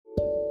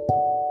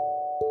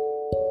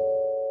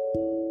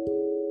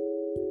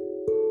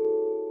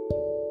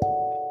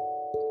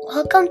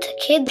Welcome to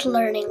Kids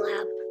Learning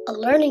Lab, a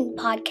learning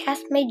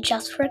podcast made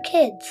just for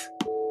kids.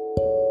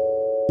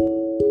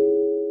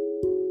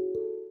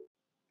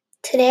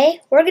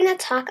 Today, we're going to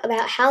talk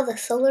about how the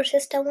solar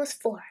system was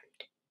formed.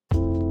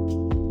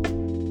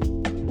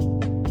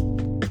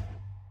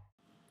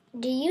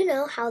 Do you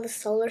know how the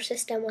solar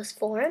system was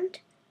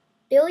formed?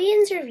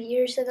 Billions of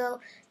years ago,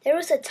 there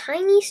was a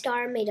tiny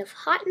star made of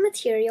hot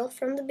material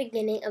from the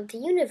beginning of the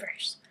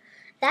universe.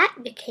 That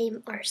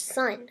became our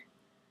sun.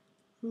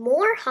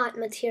 More hot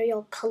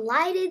material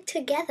collided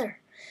together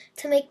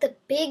to make the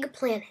big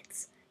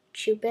planets,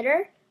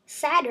 Jupiter,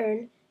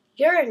 Saturn,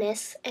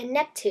 Uranus, and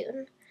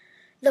Neptune.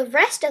 The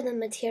rest of the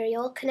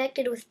material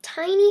connected with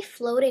tiny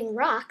floating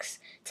rocks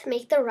to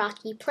make the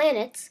rocky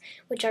planets,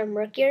 which are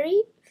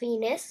Mercury,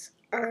 Venus,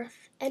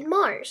 Earth, and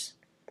Mars.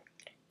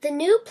 The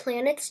new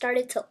planets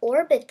started to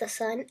orbit the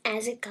sun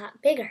as it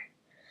got bigger.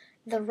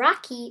 The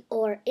rocky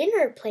or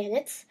inner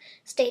planets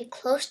stayed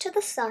close to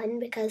the sun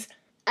because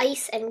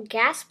ice and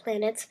gas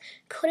planets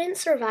couldn't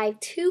survive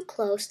too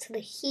close to the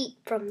heat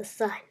from the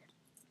sun.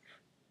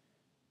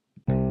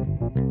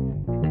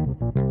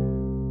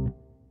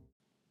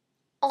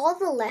 All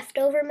the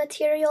leftover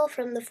material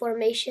from the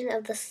formation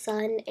of the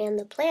sun and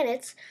the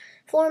planets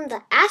formed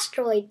the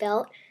asteroid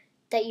belt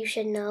that you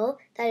should know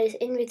that is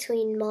in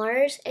between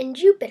Mars and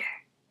Jupiter.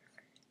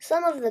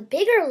 Some of the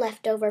bigger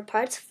leftover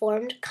parts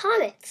formed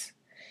comets.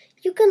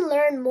 You can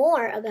learn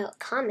more about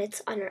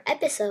comets on our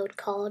episode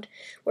called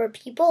Were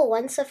People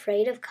Once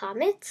Afraid of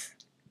Comets?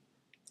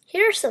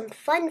 Here are some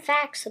fun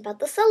facts about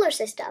the solar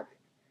system.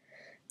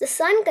 The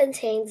sun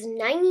contains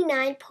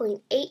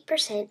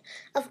 99.8%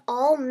 of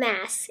all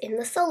mass in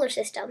the solar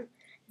system.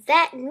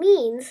 That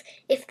means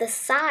if the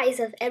size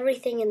of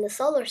everything in the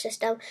solar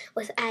system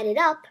was added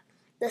up,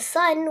 the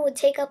sun would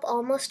take up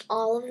almost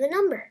all of the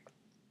number.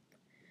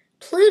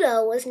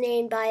 Pluto was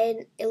named by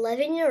an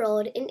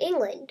 11-year-old in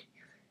England.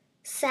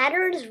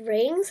 Saturn's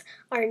rings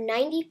are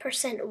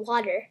 90%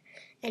 water,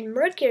 and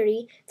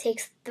Mercury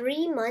takes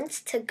 3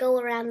 months to go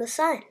around the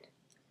sun.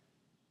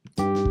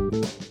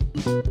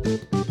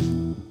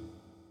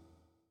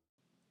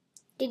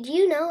 Did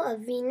you know a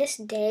Venus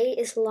day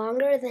is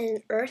longer than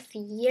an Earth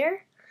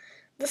year?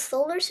 The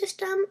solar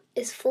system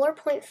is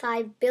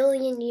 4.5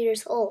 billion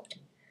years old.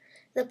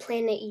 The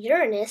planet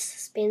Uranus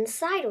spins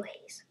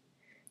sideways.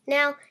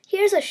 Now,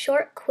 here's a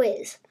short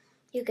quiz.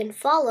 You can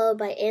follow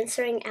by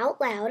answering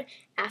out loud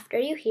after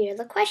you hear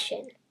the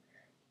question.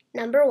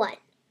 Number 1.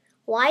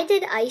 Why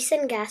did ice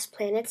and gas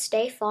planets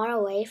stay far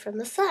away from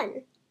the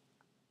sun?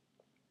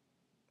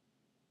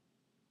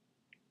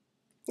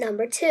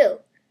 Number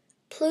 2.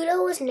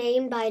 Pluto was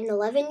named by an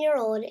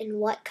 11-year-old in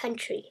what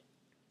country?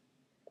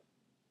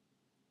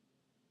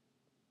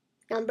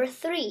 Number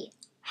 3.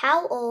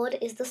 How old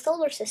is the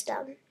solar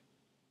system?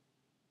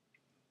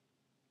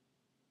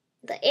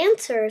 The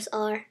answers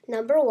are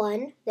number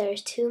 1, there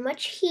is too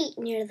much heat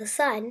near the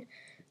sun,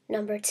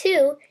 number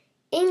 2,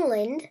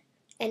 England,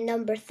 and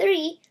number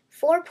 3,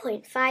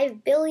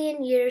 4.5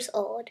 billion years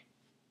old.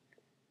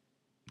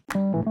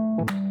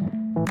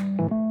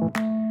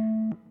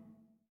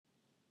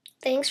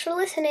 Thanks for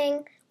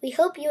listening. We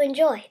hope you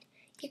enjoyed.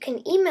 You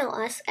can email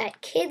us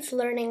at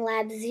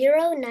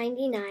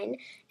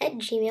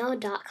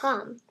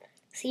kidslearninglab099@gmail.com.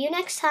 See you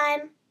next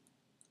time.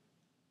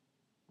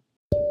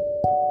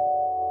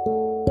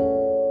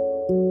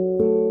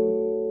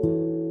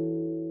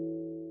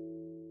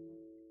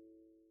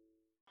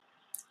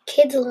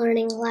 Kids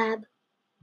Learning Lab.